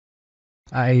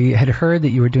I had heard that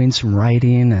you were doing some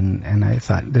writing, and I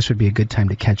thought this would be a good time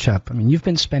to catch up. I mean, you've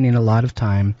been spending a lot of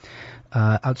time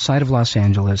outside of Los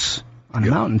Angeles on a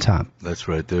mountaintop. That's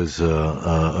right. There's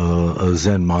a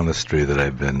Zen Monastery that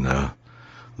I've been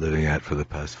living at for the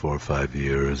past 4 or 5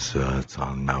 years. It's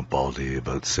on Mount Baldy,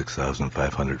 about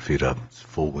 6,500 feet up. It's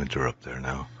full winter up there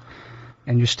now.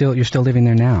 And you're still living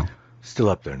there now? Still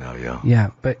up there now, yeah.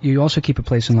 Yeah, but you also keep a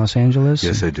place in Los Angeles?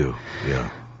 Yes, I do, yeah.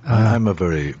 I'm a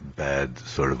very bad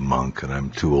sort of monk, and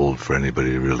I'm too old for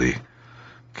anybody to really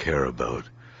care about.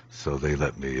 So they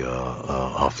let me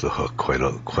off the hook quite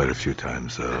a few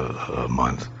times a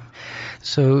month.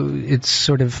 So it's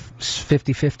sort of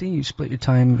 50-50? You split your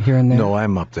time here and there? No,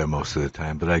 I'm up there most of the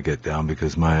time, but I get down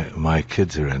because my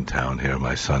kids are in town here,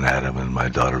 my son Adam and my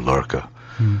daughter Lorca.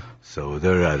 So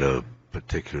they're at a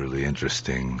particularly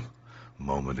interesting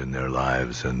moment in their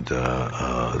lives, and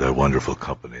they're wonderful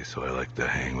company, so I like to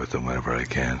hang with them whenever I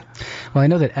can. Well, I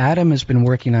know that Adam has been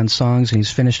working on songs, and he's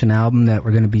finished an album that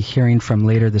we're going to be hearing from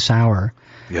later this hour.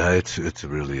 Yeah, it's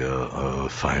really a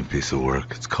fine piece of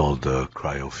work. It's called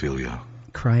Cryophilia.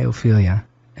 Cryophilia.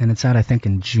 And it's out, I think,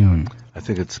 in June. I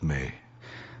think it's May.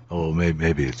 Oh,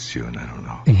 maybe it's June. I don't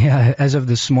know. Yeah, as of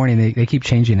this morning, they keep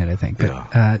changing it, I think. But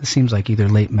it seems like either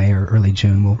late May or early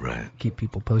June. We'll keep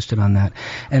people posted on that.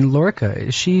 And Lorca,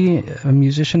 is she a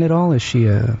musician at all? Is she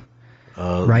a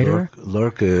writer?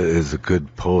 Lorca is a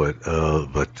good poet,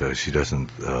 but she doesn't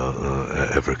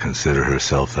ever consider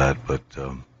herself that. But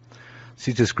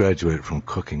she just graduated from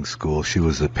cooking school. She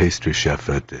was a pastry chef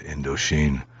at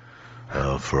Indochine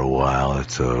for a while.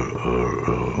 It's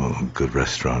a good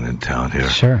restaurant in town here.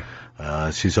 Sure.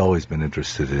 She's always been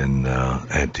interested in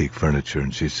antique furniture,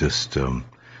 and she's just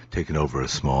taken over a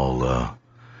small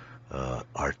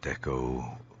Art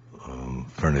Deco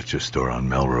furniture store on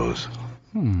Melrose.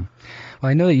 Well,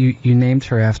 I know that you named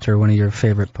her after one of your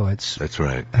favorite poets. That's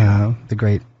right. The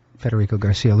great Federico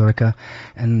Garcia Lorca.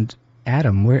 And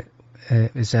Adam, where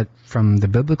is that from the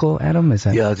biblical Adam? Is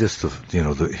that? Yeah, just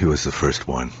he was the first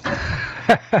one.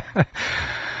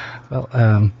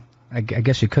 Well, I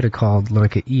guess you could have called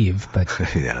Lorca Eve, but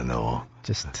yeah, no.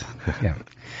 Just yeah.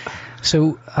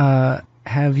 So,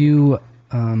 have you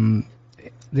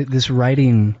this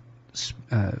writing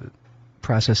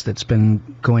process that's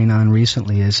been going on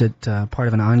recently? Is it part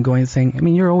of an ongoing thing? I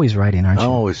mean, you're always writing, aren't you?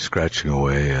 I'm always scratching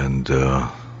away, and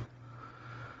I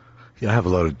have a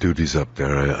lot of duties up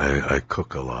there. I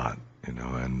cook a lot,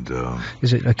 and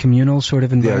is it a communal sort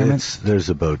of environment? Yeah, there's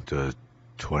about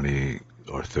 20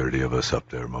 or 30 of us up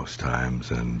there most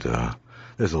times, and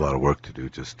there's a lot of work to do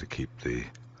just to keep the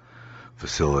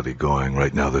facility going.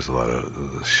 Right now there's a lot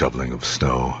of shoveling of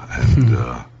snow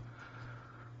and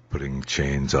putting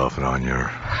chains off and on your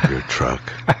truck.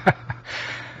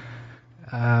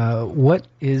 What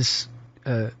is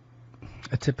a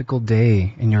typical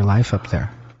day in your life up there?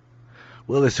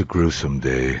 Well, it's a gruesome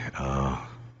day.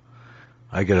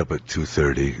 I get up at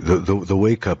 2:30. The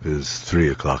wake up is 3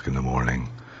 o'clock in the morning,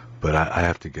 but I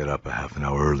have to get up a half an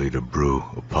hour early to brew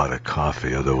a pot of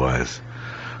coffee. Otherwise,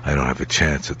 I don't have a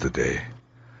chance at the day.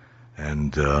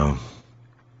 And then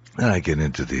I get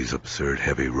into these absurd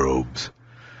heavy robes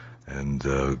and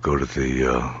go to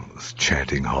the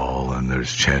chanting hall, and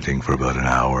there's chanting for about an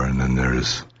hour, and then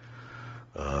there's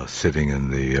sitting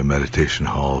in the meditation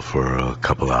hall for a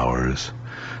couple hours.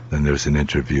 Then there's an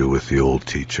interview with the old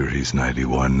teacher. He's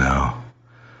 91 now.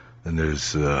 Then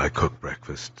there's I cook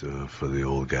breakfast for the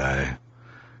old guy,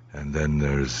 and then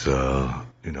there's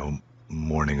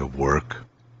morning of work,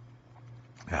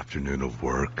 afternoon of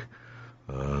work,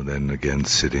 then again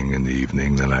sitting in the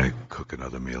evening. Then I cook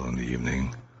another meal in the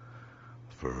evening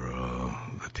for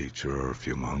the teacher or a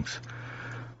few monks.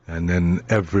 And then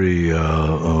every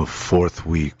fourth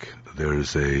week,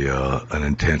 there's an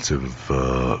intensive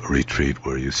retreat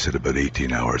where you sit about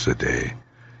 18 hours a day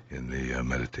in the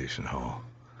meditation hall.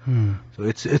 So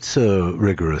it's a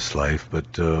rigorous life,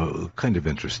 but kind of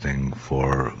interesting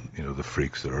for the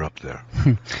freaks that are up there.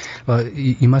 Well,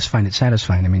 you must find it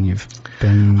satisfying. I mean, you've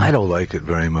been. I don't like it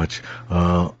very much.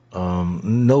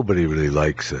 Nobody really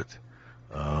likes it.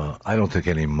 I don't think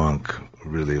any monk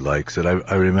really likes it.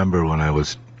 I remember when I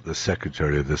was the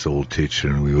secretary of this old teacher,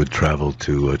 and we would travel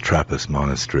to Trappist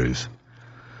monasteries.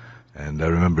 And I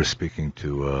remember speaking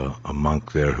to a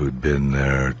monk there who'd been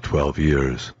there 12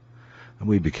 years. And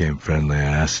we became friendly. I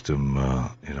asked him,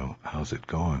 how's it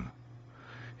going?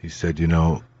 He said,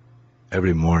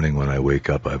 every morning when I wake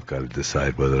up, I've got to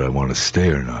decide whether I want to stay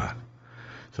or not.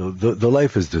 So the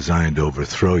life is designed to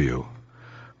overthrow you.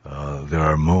 There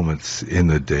are moments in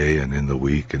the day and in the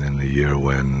week and in the year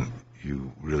when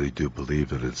you really do believe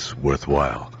that it's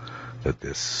worthwhile that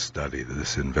this study,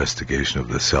 this investigation of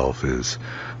the self is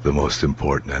the most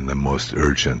important and the most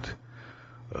urgent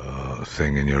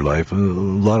thing in your life. And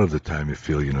a lot of the time you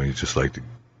feel, you just like to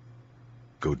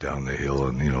go down the hill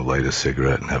and, light a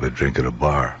cigarette and have a drink at a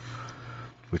bar,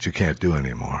 which you can't do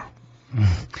anymore.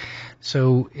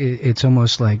 So it's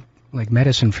almost like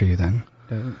medicine for you then?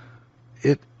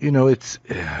 It's,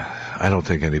 I don't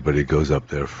think anybody goes up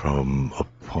there from a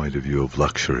point of view of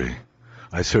luxury.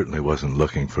 I certainly wasn't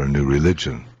looking for a new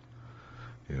religion.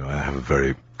 I have a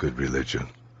very good religion.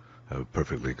 I have a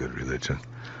perfectly good religion.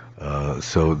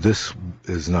 So this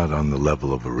is not on the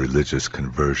level of a religious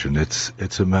conversion.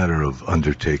 It's a matter of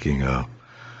undertaking a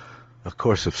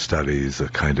course of studies, a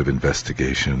kind of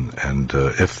investigation, and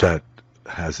if that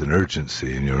has an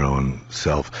urgency in your own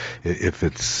self, if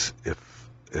it's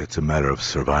a matter of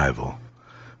survival,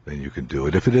 then you can do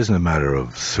it. If it isn't a matter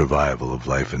of survival, of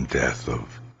life and death,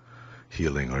 of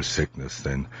healing or sickness,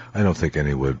 then I don't think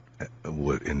anyone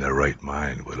would in their right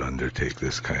mind would undertake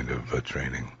this kind of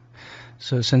training.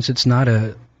 So since it's not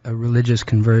a religious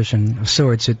conversion of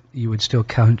sorts, you would still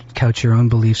couch your own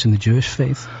beliefs in the Jewish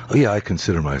faith? Oh, yeah, I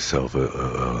consider myself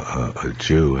a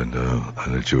Jew and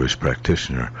a Jewish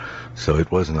practitioner. So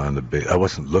it wasn't I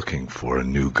wasn't looking for a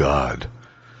new God.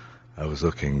 I was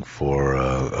looking for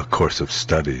a course of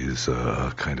studies,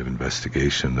 a kind of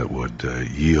investigation that would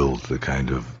yield the kind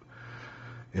of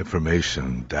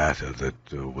information, data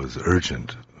that was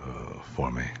urgent for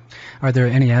me. Are there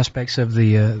any aspects of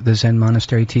the Zen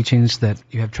Monastery teachings that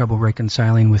you have trouble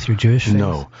reconciling with your Jewish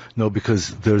faith? No,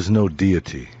 because there's no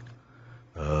deity.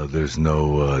 There's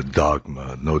no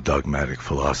dogma, no dogmatic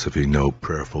philosophy, no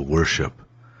prayerful worship.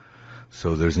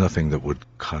 So there's nothing that would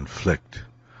conflict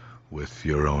with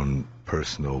your own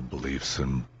personal beliefs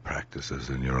and practices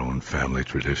and your own family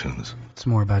traditions. It's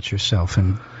more about yourself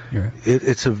and your...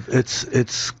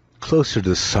 It's closer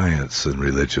to science than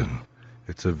religion.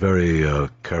 It's a very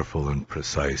careful and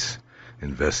precise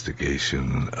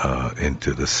investigation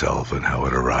into the self and how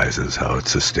it arises, how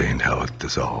it's sustained, how it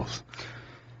dissolves.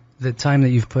 The time that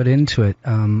you've put into it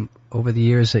over the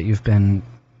years that you've been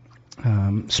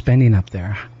spending up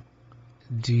there,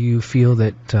 do you feel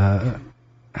that...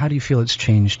 how do you feel it's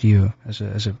changed you as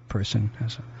a person,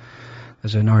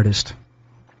 as an artist?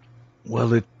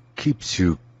 Well, it keeps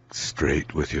you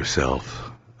straight with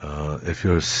yourself. If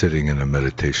you're sitting in a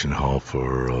meditation hall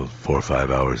for 4 or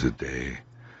 5 hours a day,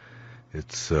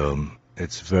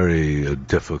 it's very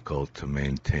difficult to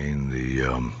maintain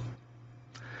the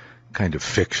kind of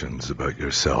fictions about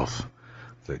yourself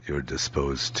that you're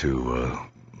disposed to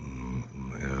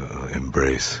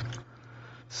embrace.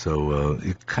 So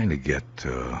you kind of get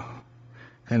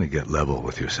level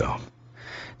with yourself.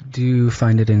 Do you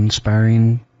find it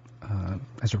inspiring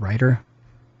as a writer?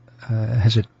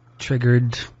 Has it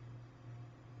triggered?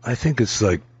 I think it's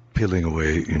like peeling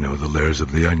away, the layers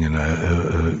of the onion,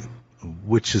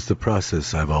 which is the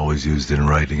process I've always used in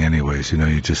writing anyways.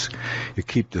 You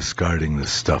keep discarding the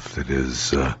stuff that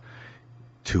is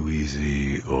too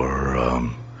easy or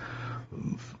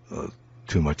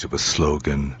too much of a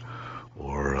slogan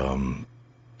or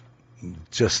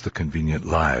just the convenient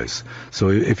lies. So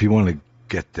if you want to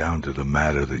get down to the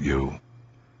matter that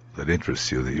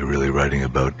interests you, that you're really writing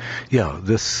about, yeah,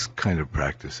 this kind of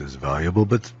practice is valuable,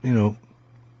 but,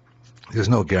 there's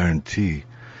no guarantee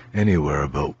anywhere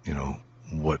about,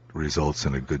 what results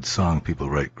in a good song. People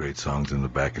write great songs in the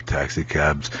back of taxi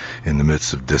cabs, in the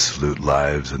midst of dissolute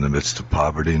lives, in the midst of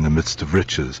poverty, in the midst of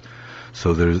riches.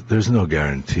 So there's no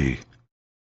guarantee.